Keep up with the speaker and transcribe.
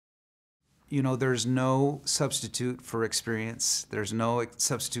you know, there's no substitute for experience. There's no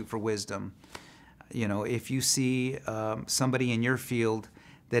substitute for wisdom. You know, if you see somebody in your field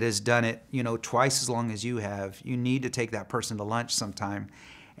that has done it, you know, twice as long as you have, you need to take that person to lunch sometime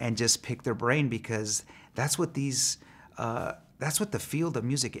and just pick their brain, because that's what that's what the field of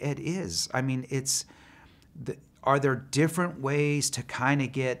music ed is. I mean, are there different ways to kind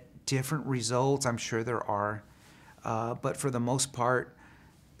of get different results? I'm sure there are. But for the most part,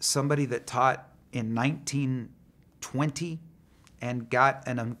 somebody that taught in 1920 and got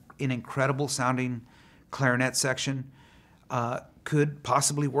an incredible sounding clarinet section could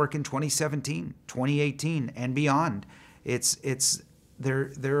possibly work in 2017, 2018, and beyond.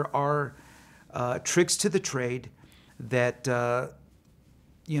 There are tricks to the trade that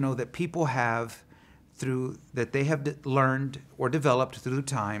you know, that people have that they have learned or developed through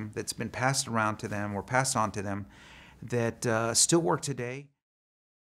time, that's been passed around to them or passed on to them, that still work today.